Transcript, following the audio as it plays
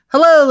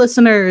Hello,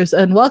 listeners,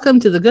 and welcome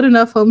to the Good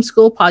Enough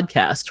Homeschool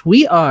Podcast.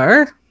 We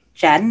are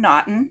Jen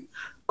Naughton,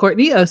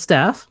 Courtney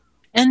Ostaff,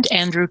 and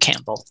Andrew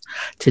Campbell.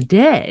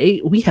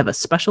 Today, we have a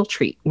special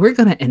treat. We're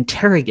going to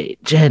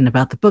interrogate Jen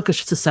about the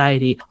Bookish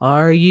Society.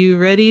 Are you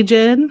ready,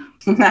 Jen?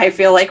 I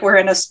feel like we're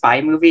in a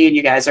spy movie and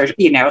you guys are,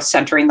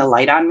 centering the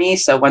light on me.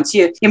 So once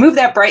you move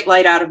that bright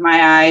light out of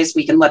my eyes,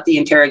 we can let the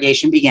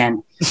interrogation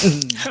begin.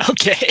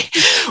 Okay.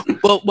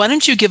 Well, why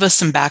don't you give us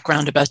some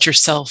background about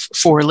yourself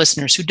for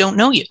listeners who don't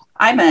know you?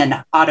 I'm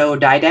an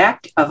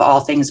autodidact of all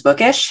things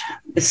bookish.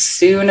 As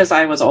soon as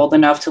I was old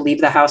enough to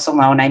leave the house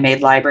alone, I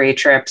made library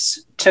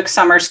trips, took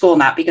summer school,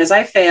 not because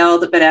I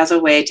failed, but as a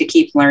way to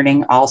keep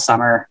learning all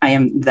summer. I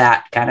am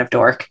that kind of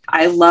dork.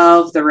 I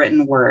love the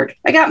written word.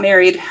 I got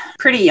married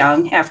pretty young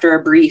after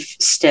a brief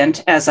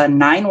stint as a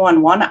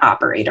 911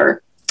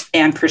 operator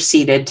and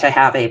proceeded to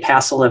have a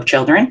passel of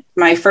children.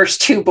 My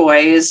first two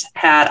boys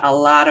had a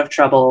lot of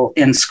trouble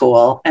in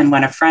school. And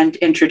when a friend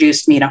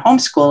introduced me to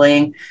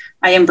homeschooling,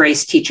 I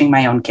embraced teaching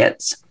my own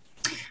kids.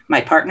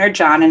 My partner,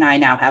 John, and I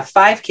now have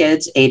 5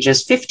 kids,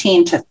 ages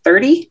 15 to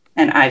 30.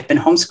 And I've been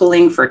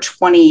homeschooling for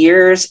 20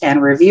 years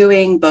and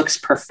reviewing books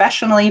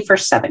professionally for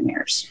 7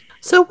 years.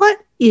 So what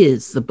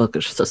is the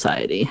Bookish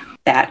Society?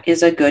 That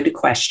is a good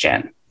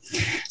question.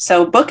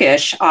 So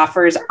Bookish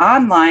offers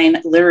online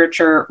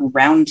literature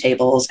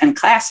roundtables and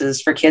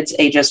classes for kids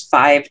ages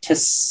 5 to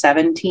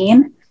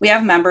 17. We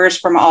have members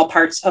from all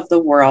parts of the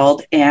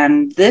world,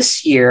 and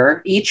this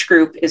year, each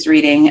group is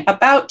reading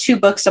about 2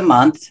 books a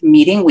month,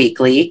 meeting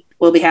weekly.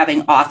 We'll be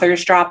having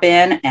authors drop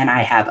in, and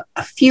I have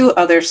a few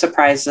other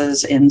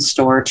surprises in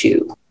store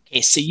too.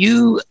 Okay, so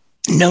you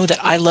know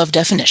that I love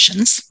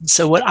definitions.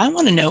 So what I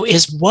want to know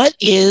is, what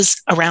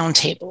is a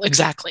roundtable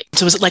exactly?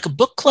 So is it like a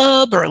book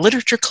club or a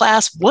literature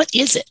class? What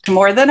is it?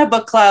 More than a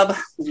book club,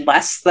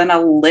 less than a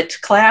lit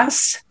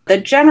class. The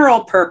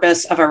general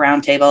purpose of a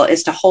roundtable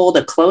is to hold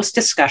a close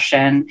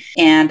discussion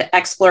and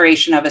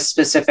exploration of a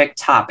specific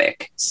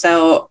topic.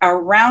 So a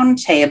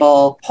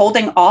roundtable,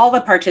 holding all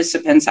the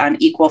participants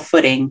on equal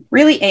footing,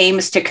 really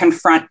aims to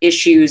confront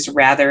issues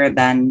rather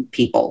than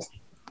people.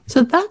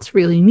 So that's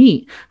really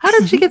neat. How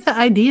did you get the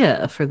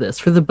idea for this,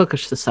 for the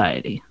Bookish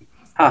Society?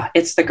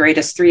 It's the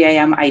greatest 3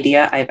 a.m.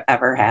 idea I've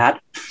ever had.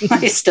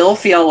 I still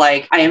feel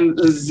like I am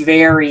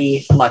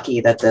very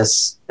lucky that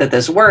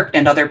this worked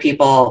and other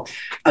people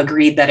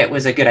agreed that it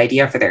was a good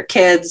idea for their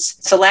kids.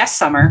 So last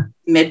summer,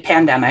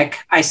 mid-pandemic,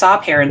 I saw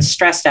parents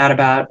stressed out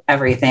about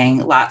everything.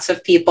 Lots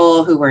of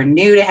people who were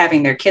new to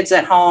having their kids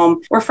at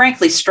home were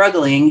frankly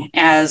struggling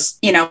as,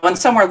 and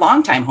some were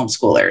longtime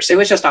homeschoolers. It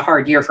was just a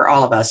hard year for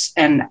all of us.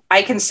 And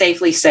I can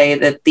safely say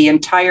that the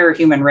entire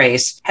human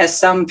race has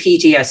some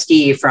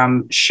PTSD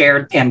from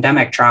shared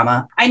pandemic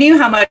trauma. I knew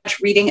how much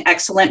reading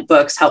excellent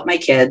books helped my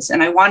kids,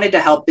 and I wanted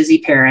to help busy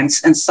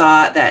parents and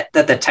saw that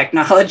the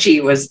technology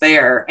was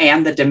there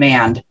and the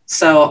demand.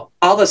 So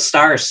all the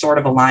stars sort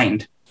of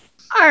aligned.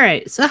 All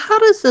right. So how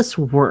does this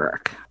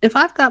work? If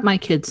I've got my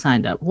kids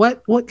signed up,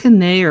 what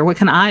can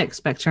I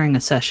expect during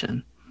a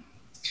session?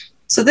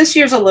 So this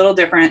year's a little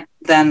different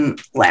than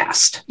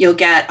last. You'll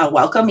get a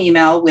welcome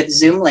email with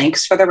Zoom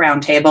links for the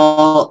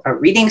roundtable, a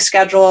reading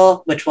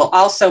schedule, which will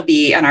also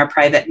be in our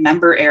private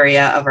member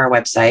area of our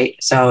website.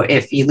 So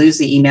if you lose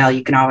the email,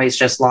 you can always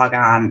just log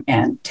on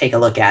and take a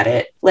look at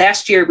it.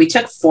 Last year, we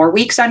took 4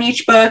 weeks on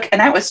each book,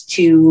 and that was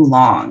too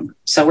long.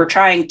 So we're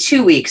trying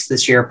 2 weeks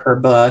this year per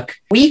book.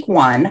 Week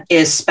 1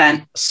 is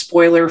spent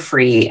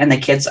spoiler-free, and the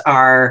kids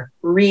are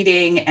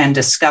reading and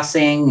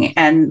discussing,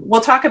 and we'll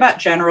talk about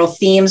general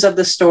themes of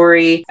the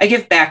story. I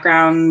give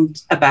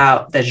background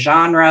about the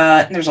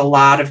genre, and there's a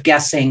lot of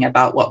guessing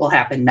about what will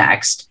happen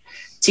next.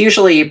 It's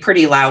usually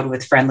pretty loud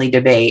with friendly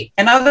debate.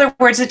 In other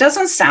words, it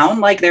doesn't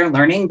sound like they're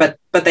learning, but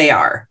they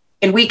are.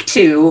 In week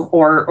 2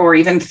 or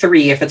even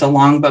 3, if it's a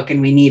long book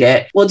and we need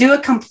it, we'll do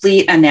a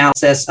complete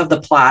analysis of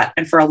the plot.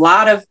 And for a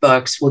lot of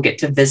books, we'll get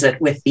to visit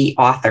with the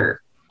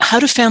author. How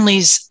do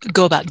families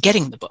go about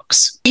getting the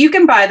books? You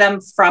can buy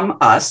them from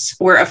us.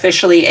 We're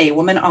officially a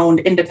woman-owned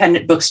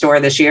independent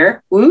bookstore this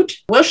year. Woot!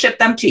 We'll ship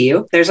them to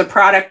you. There's a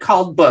product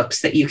called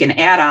Books that you can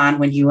add on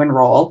when you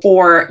enroll,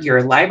 or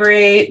your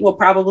library will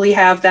probably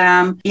have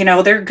them.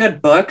 They're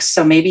good books,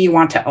 so maybe you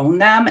want to own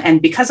them.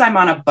 And because I'm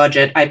on a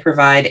budget, I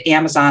provide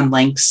Amazon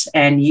links,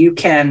 and you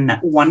can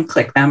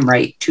one-click them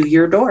right to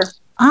your door.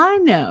 I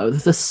know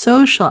that the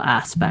social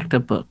aspect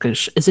of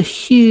Bookish is a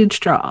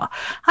huge draw.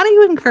 How do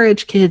you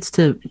encourage kids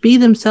to be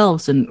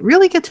themselves and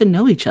really get to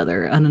know each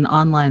other in an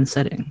online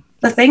setting?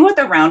 The thing with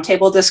the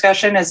roundtable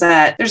discussion is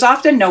that there's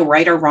often no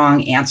right or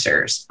wrong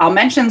answers. I'll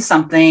mention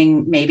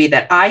something maybe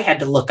that I had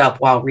to look up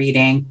while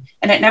reading,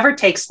 and it never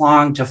takes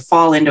long to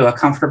fall into a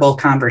comfortable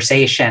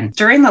conversation.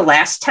 During the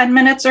last 10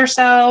 minutes or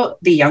so,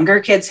 the younger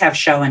kids have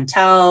show and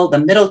tell. The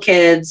middle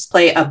kids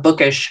play a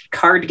bookish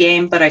card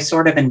game that I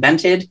sort of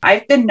invented.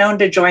 I've been known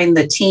to join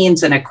the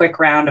teens in a quick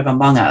round of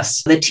Among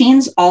Us. The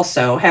teens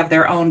also have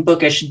their own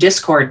bookish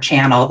Discord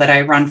channel that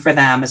I run for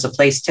them as a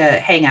place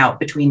to hang out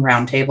between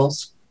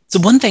roundtables. So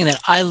one thing that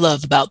I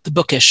love about the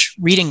Bookish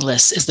reading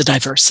list is the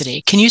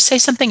diversity. Can you say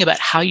something about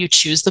how you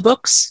choose the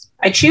books?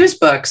 I choose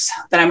books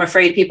that I'm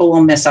afraid people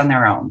will miss on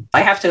their own.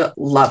 I have to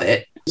love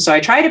it. So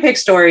I try to pick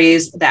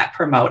stories that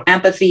promote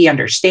empathy,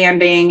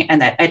 understanding, and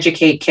that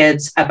educate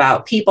kids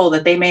about people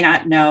that they may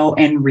not know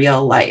in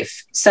real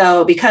life.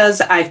 So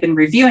because I've been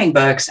reviewing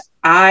books,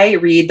 I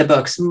read the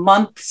books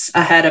months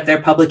ahead of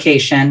their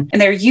publication,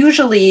 and they're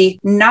usually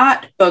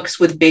not books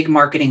with big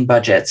marketing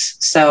budgets.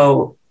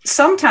 So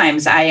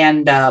sometimes I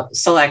end up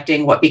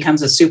selecting what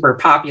becomes a super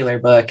popular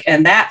book,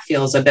 and that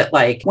feels a bit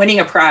like winning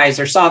a prize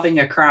or solving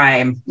a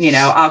crime.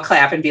 I'll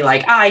clap and be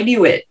like, I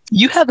knew it.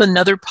 You have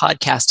another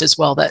podcast as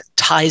well that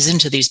ties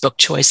into these book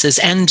choices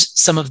and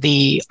some of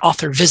the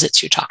author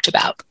visits you talked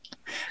about.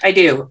 I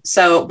do.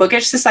 So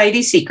Bookish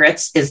Society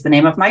Secrets is the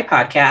name of my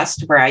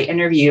podcast, where I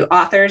interview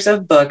authors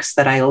of books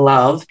that I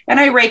love, and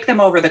I rake them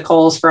over the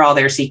coals for all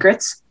their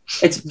secrets.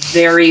 It's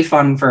very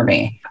fun for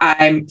me.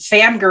 I'm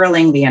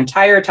fangirling the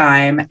entire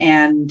time,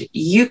 and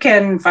you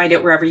can find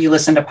it wherever you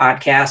listen to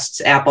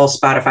podcasts, Apple,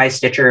 Spotify,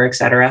 Stitcher,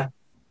 etc.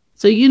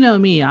 So you know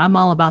me, I'm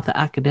all about the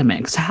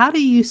academics. How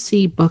do you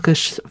see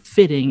Bookish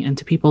fitting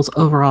into people's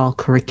overall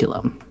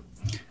curriculum?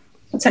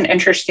 That's an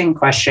interesting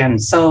question.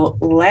 So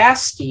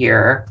last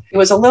year, it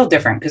was a little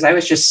different because I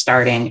was just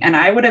starting, and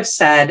I would have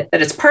said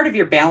that it's part of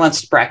your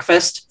balanced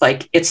breakfast,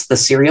 like it's the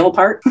cereal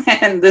part.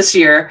 And this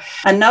year,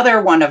 another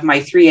one of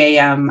my 3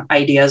 a.m.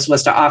 ideas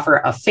was to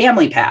offer a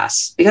family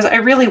pass, because I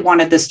really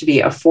wanted this to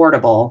be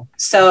affordable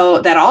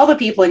so that all the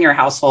people in your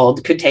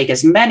household could take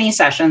as many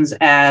sessions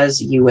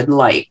as you would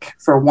like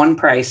for one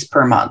price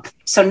per month.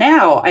 So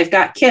now I've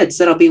got kids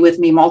that'll be with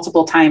me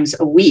multiple times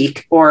a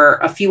week or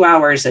a few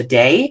hours a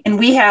day. And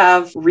we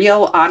have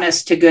real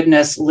honest to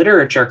goodness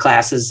literature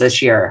classes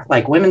this year,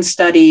 like women's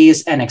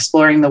studies and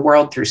exploring the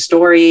world through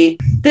story.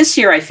 This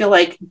year, I feel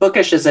like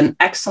Bookish is an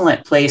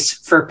excellent place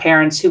for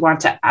parents who want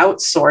to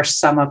outsource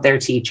some of their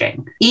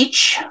teaching.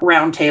 Each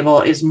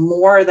roundtable is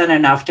more than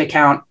enough to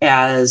count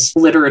as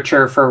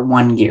literature for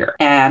 1 year.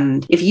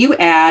 And if you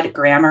add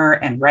grammar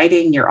and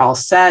writing, you're all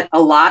set.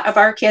 A lot of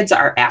our kids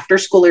are after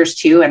schoolers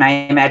too, and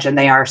I imagine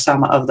they are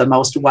some of the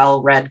most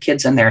well-read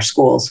kids in their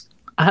schools.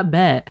 I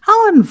bet.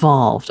 How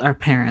involved are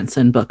parents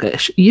in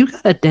Bookish? You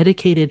got a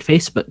dedicated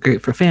Facebook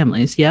group for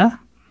families, yeah?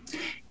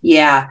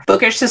 Yeah.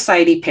 Bookish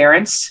Society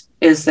Parents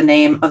is the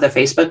name of the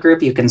Facebook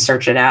group. You can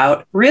search it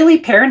out. Really,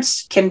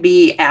 parents can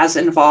be as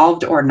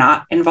involved or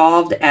not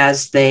involved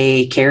as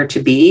they care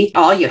to be.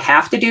 All you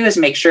have to do is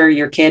make sure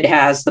your kid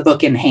has the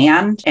book in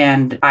hand,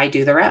 and I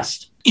do the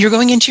rest. You're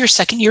going into your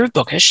second year of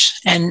Bookish,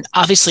 and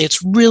obviously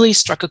it's really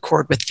struck a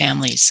chord with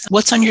families.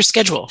 What's on your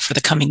schedule for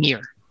the coming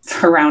year?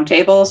 For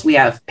roundtables, we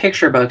have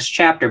picture books,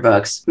 chapter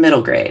books,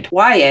 middle grade,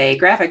 YA,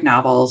 graphic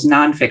novels,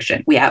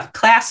 nonfiction. We have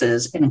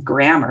classes in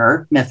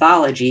grammar,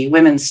 mythology,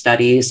 women's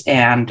studies,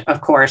 and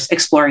of course,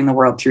 exploring the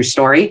world through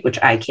story, which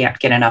I can't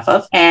get enough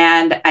of.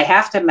 And I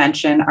have to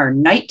mention our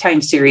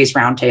nighttime series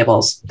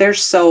roundtables. They're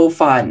so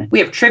fun. We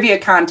have trivia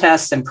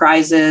contests and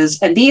prizes,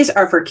 and these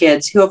are for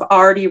kids who have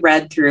already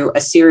read through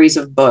a series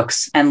of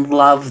books and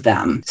love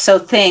them. So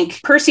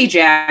think Percy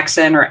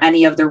Jackson or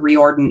any of the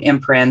Riordan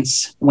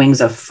imprints,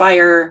 Wings of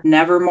Fire,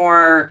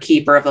 Nevermore,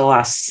 Keeper of the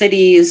Lost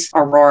Cities,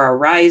 Aurora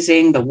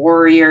Rising, The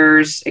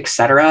Warriors,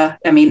 etc.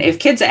 I mean, if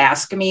kids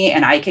ask me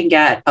and I can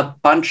get a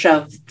bunch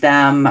of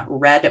them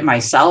read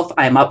myself,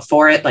 I'm up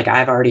for it. Like,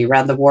 I've already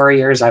read The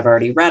Warriors. I've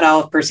already read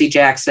all of Percy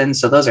Jackson.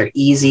 So those are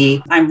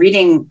easy. I'm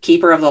reading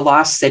Keeper of the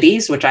Lost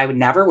Cities, which I would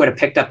have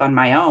picked up on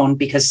my own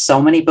because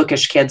so many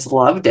Bookish kids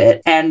loved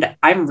it. And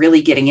I'm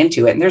really getting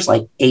into it. And there's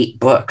like 8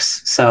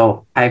 books.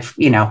 So I've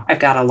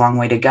got a long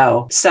way to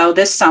go. So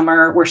this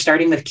summer, we're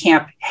starting with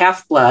Camp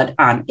Half-Blood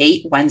on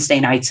 8 Wednesday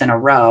nights in a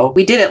row.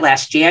 We did it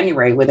last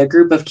January with a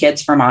group of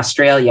kids from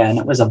Australia, and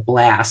it was a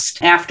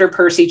blast. After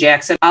Percy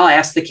Jackson, I'll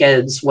ask the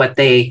kids what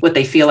they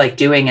feel like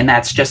doing, and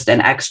that's just an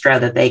extra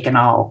that they can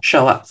all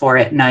show up for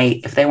at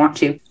night if they want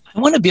to. I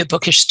want to be a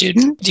Bookish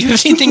student. Do you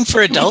have anything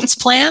for adults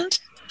planned?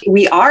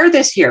 We are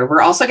this year.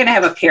 We're also going to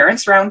have a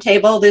parents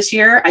roundtable this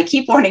year. I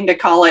keep wanting to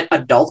call it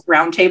adult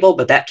roundtable,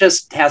 but that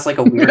just has like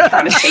a weird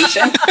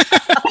connotation.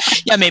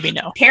 Yeah, maybe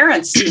no.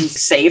 Parents seem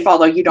safe,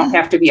 although you don't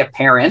have to be a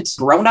parent.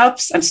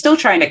 Grown-ups, I'm still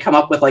trying to come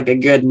up with like a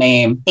good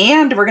name.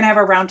 And we're going to have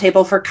a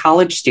roundtable for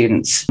college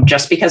students,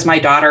 just because my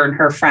daughter and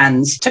her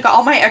friends took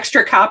all my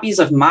extra copies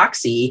of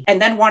Moxie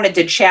and then wanted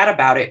to chat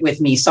about it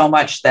with me so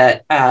much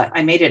that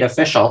I made it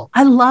official.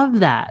 I love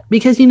that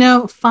because,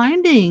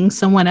 finding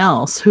someone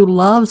else who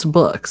loves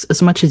books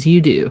as much as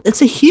you do,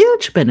 it's a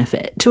huge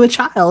benefit to a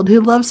child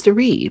who loves to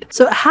read.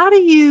 So how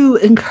do you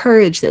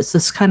encourage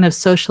this kind of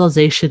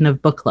socialization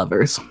of book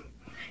lovers?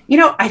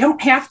 I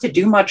don't have to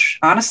do much,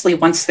 honestly,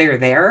 once they're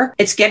there.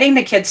 It's getting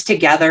the kids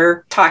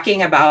together,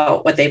 talking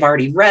about what they've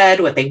already read,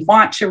 what they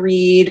want to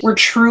read. We're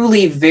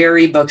truly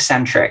very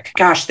book-centric.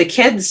 Gosh, the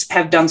kids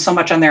have done so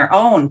much on their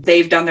own.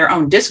 They've done their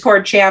own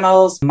Discord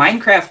channels,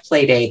 Minecraft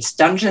playdates,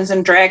 Dungeons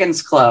and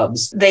Dragons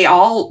clubs. They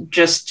all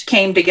just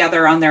came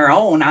together on their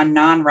own on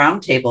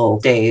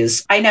non-roundtable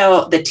days. I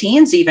know the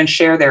teens even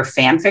share their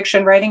fan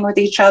fiction writing with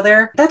each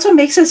other. That's what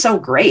makes it so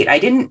great. I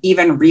didn't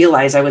even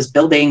realize I was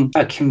building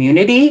a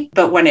community,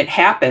 but when it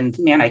happened,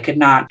 man, I could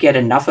not get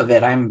enough of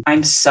it.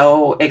 I'm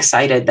so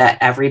excited that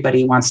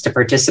everybody wants to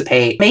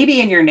participate. Maybe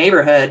in your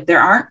neighborhood,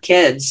 there aren't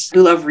kids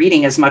who love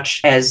reading as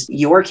much as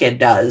your kid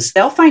does.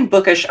 They'll find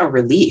Bookish a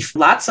relief.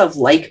 Lots of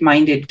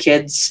like-minded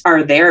kids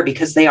are there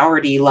because they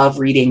already love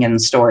reading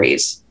and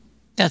stories.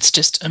 That's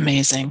just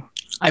amazing.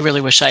 I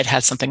really wish I'd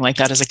had something like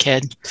that as a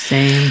kid.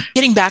 Same.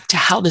 Getting back to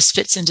how this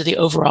fits into the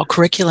overall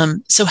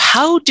curriculum. So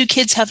how do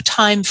kids have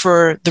time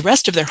for the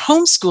rest of their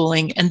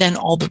homeschooling and then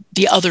all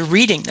the other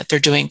reading that they're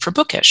doing for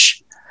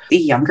Bookish? The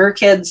younger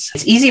kids,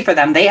 it's easy for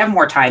them. They have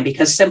more time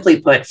because, simply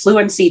put,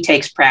 fluency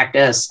takes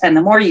practice. And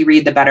the more you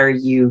read, the better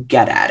you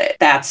get at it.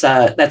 That's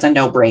a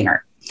no-brainer.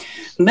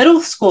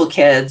 Middle school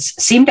kids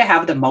seem to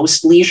have the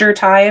most leisure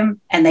time,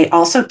 and they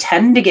also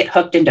tend to get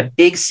hooked into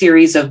big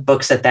series of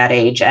books at that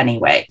age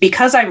anyway.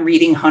 Because I'm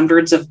reading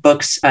hundreds of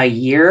books a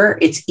year,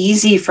 it's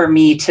easy for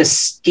me to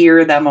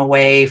steer them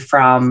away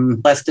from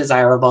less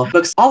desirable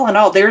books. All in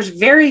all, there's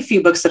very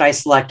few books that I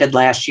selected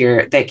last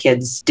year that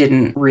kids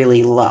didn't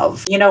really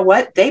love. You know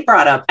what? They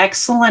brought up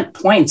excellent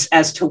points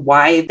as to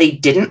why they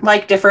didn't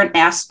like different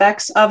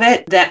aspects of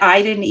it that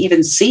I didn't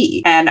even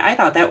see. And I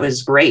thought that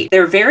was great.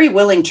 They're very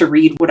willing to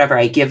read whatever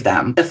I give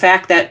them. The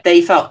fact that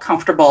they felt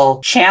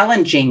comfortable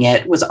challenging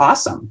it was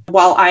awesome.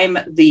 While I'm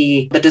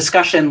the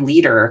discussion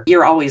leader,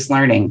 you're always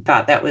learning.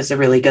 Thought that was a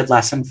really good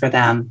lesson for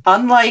them.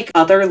 Unlike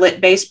other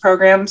lit-based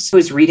programs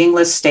whose reading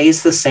list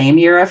stays the same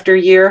year after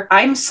year,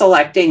 I'm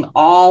selecting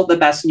all the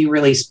best new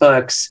release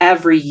books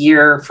every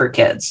year for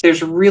kids.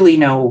 There's really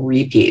no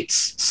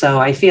repeats. So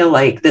I feel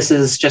like this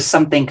is just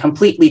something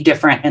completely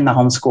different in the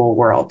homeschool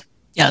world.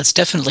 Yeah, it's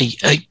definitely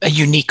a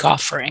unique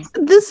offering.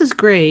 This is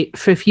great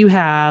for if you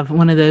have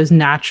one of those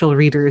natural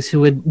readers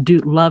who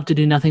would love to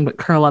do nothing but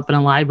curl up in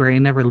a library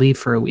and never leave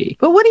for a week.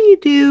 But what do you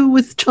do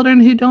with children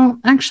who don't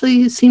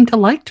actually seem to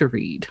like to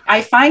read?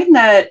 I find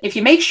that if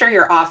you make sure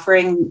you're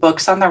offering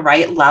books on the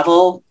right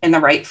level, in the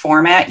right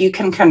format, you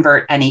can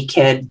convert any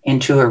kid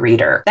into a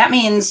reader. That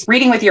means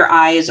reading with your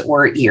eyes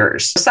or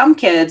ears. Some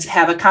kids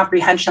have a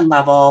comprehension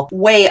level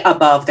way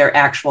above their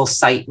actual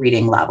sight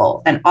reading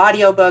level, and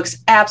audiobooks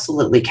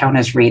absolutely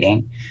count as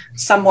reading.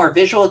 Some more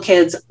visual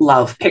kids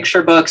love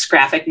picture books,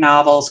 graphic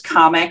novels,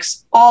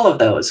 comics. All of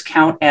those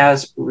count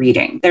as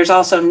reading. There's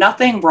also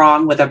nothing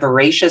wrong with a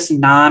voracious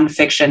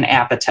nonfiction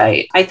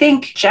appetite. I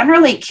think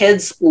generally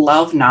kids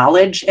love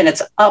knowledge, and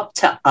it's up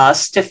to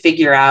us to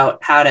figure out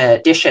how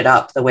to dish it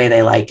up the way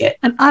they like it.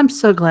 And I'm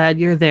so glad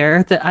you're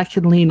there that I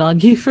can lean on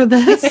you for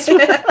this.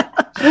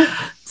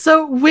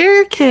 So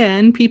where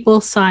can people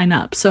sign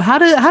up? So how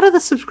do the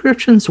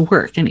subscriptions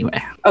work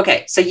anyway?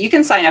 Okay, so you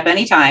can sign up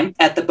anytime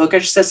at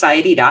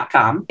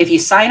thebookishsociety.com. If you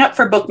sign up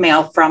for book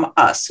mail from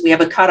us, we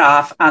have a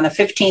cutoff on the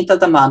 15th of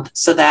the month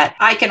so that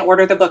I can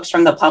order the books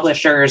from the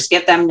publishers,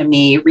 get them to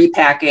me,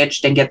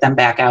 repackaged, and get them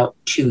back out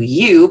to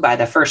you by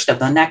the 1st of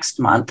the next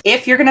month.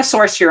 If you're going to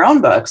source your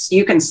own books,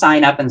 you can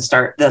sign up and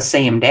start the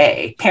same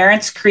day.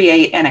 Parents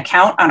create an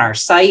account on our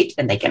site,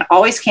 and they can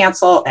always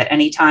cancel at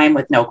any time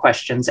with no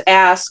questions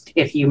asked.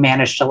 If you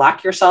manage to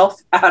lock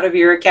yourself out of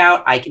your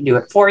account, I can do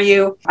it for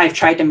you. I've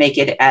tried to make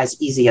it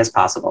as easy as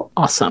possible.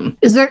 Awesome.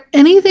 Is there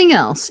anything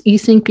else you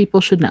think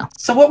people should know?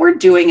 So what we're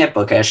doing at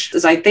Bookish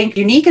is, I think,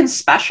 unique and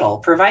special.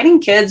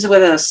 Providing kids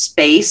with a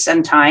space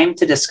and time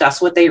to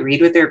discuss what they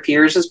read with their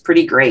peers is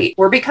pretty great.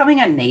 We're becoming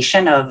a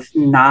nation of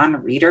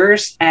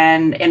non-readers,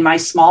 and in my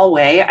small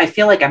way, I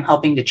feel like I'm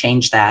helping to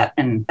change that,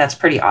 and that's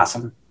pretty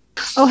awesome.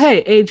 Oh,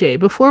 hey, AJ,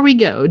 before we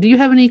go, do you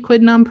have any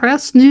Quidnon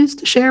Press news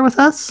to share with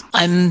us?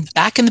 I'm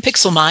back in the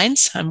Pixel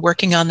Mines. I'm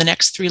working on the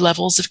next 3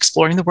 levels of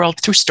exploring the world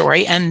through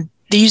story, and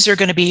these are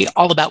going to be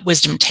all about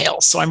wisdom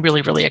tales. So I'm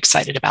really, really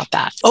excited about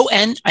that. Oh,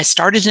 and I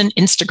started an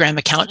Instagram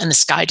account and the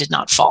sky did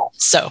not fall.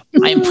 So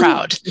I am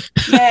proud.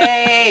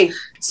 Yay!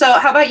 So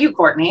how about you,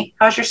 Courtney?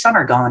 How's your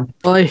summer going?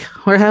 Boy,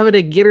 we're having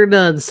a get her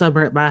done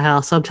summer at my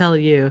house, I'll tell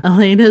you.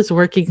 Elena's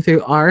working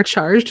through R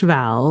charged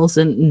vowels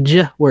and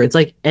J words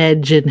like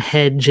edge and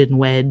hedge and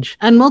wedge,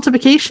 and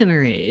multiplication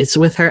arrays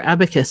with her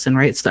abacus and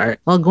right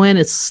start, while Gwen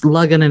is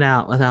slugging it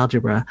out with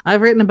algebra.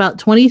 I've written about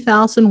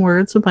 20,000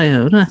 words of my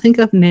own, and I think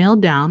I've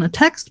nailed down a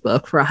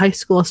textbook for a high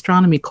school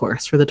astronomy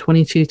course for the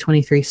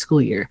 22-23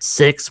 school year.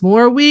 6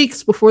 more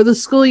weeks before the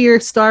school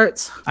year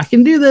starts. I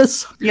can do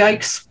this.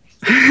 Yikes.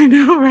 I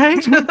know,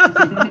 right?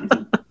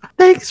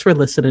 Thanks for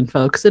listening,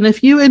 folks. And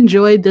if you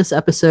enjoyed this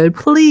episode,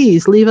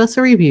 please leave us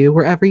a review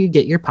wherever you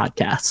get your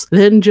podcasts.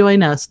 Then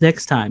join us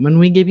next time when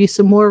we give you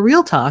some more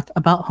real talk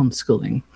about homeschooling.